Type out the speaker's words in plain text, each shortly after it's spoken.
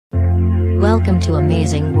Welcome to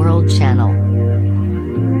Amazing World Channel.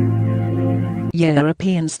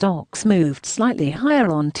 European stocks moved slightly higher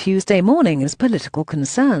on Tuesday morning as political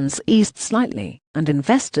concerns eased slightly, and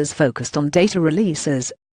investors focused on data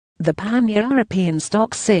releases. The pan-European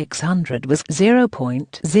Stoxx 600 was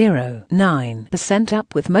 0.09%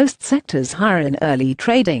 up, with most sectors higher in early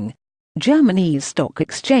trading. Germany's stock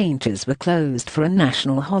exchanges were closed for a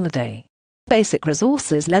national holiday. Basic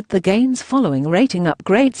resources led the gains following rating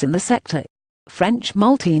upgrades in the sector. French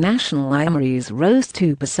multinational Imerys rose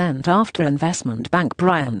 2% after investment bank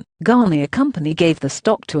Bryan, Garnier Company gave the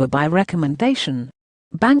stock to a buy recommendation.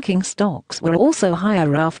 Banking stocks were also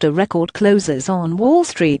higher after record closes on Wall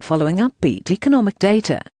Street following upbeat economic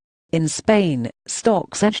data. In Spain,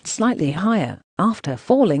 stocks edged slightly higher, after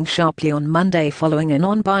falling sharply on Monday following a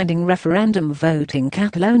non-binding referendum vote in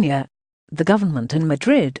Catalonia. The government in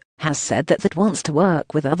Madrid has said that it wants to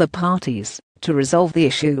work with other parties to resolve the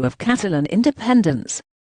issue of Catalan independence.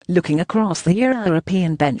 Looking across the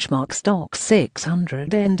European benchmark Stoxx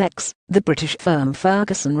 600 index, the British firm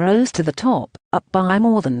Ferguson rose to the top, up by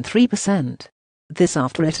more than 3%. This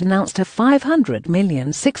after it announced a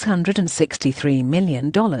 $500,663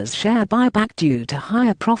 million share buyback due to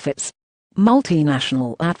higher profits.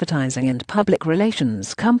 Multinational advertising and public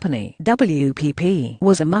relations company WPP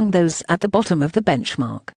was among those at the bottom of the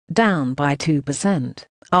benchmark, down by 2%,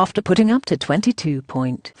 after putting up to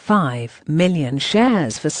 22.5 million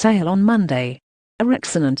shares for sale on Monday.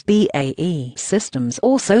 Ericsson and BAE Systems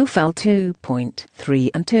also fell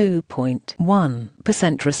 2.3% and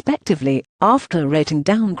 2.1% respectively, after rating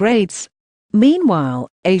downgrades. Meanwhile,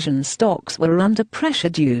 Asian stocks were under pressure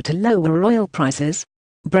due to lower oil prices.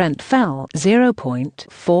 Brent fell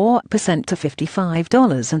 0.4% to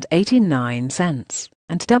 $55.89,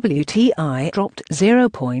 and WTI dropped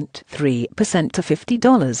 0.3% to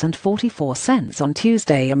 $50.44 on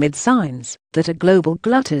Tuesday amid signs that a global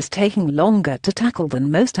glut is taking longer to tackle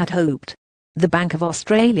than most had hoped. The Bank of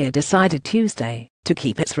Australia decided Tuesday to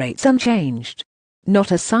keep its rates unchanged.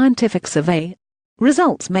 Not a scientific survey.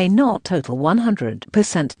 Results may not total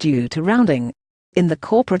 100% due to rounding. In the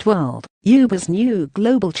corporate world, Uber's new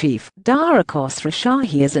global chief, Dara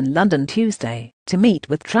Khosrowshahi, is in London Tuesday to meet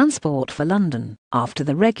with Transport for London, after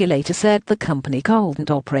the regulator said the company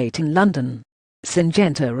couldn't operate in London.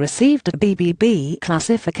 Syngenta received a BBB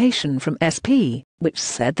classification from SP, which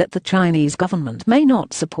said that the Chinese government may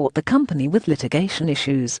not support the company with litigation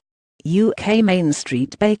issues. UK Main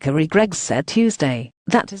Street bakery Greggs said Tuesday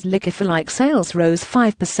that its liquor-for-like sales rose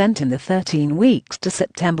 5% in the 13 weeks to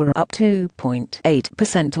September, up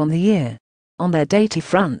 2.8% on the year. On their data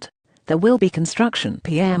front, there will be construction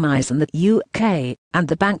PMIs in the UK, and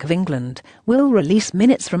the Bank of England will release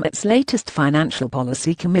minutes from its latest Financial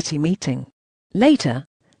Policy Committee meeting. Later,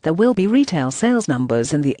 there will be retail sales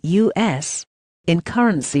numbers in the US. In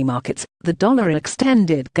currency markets, the dollar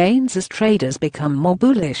extended gains as traders become more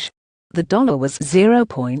bullish. The dollar was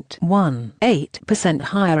 0.18%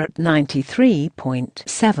 higher at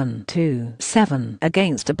 93.727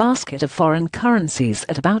 against a basket of foreign currencies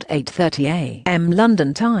at about 8:30 a.m.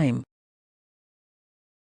 London time.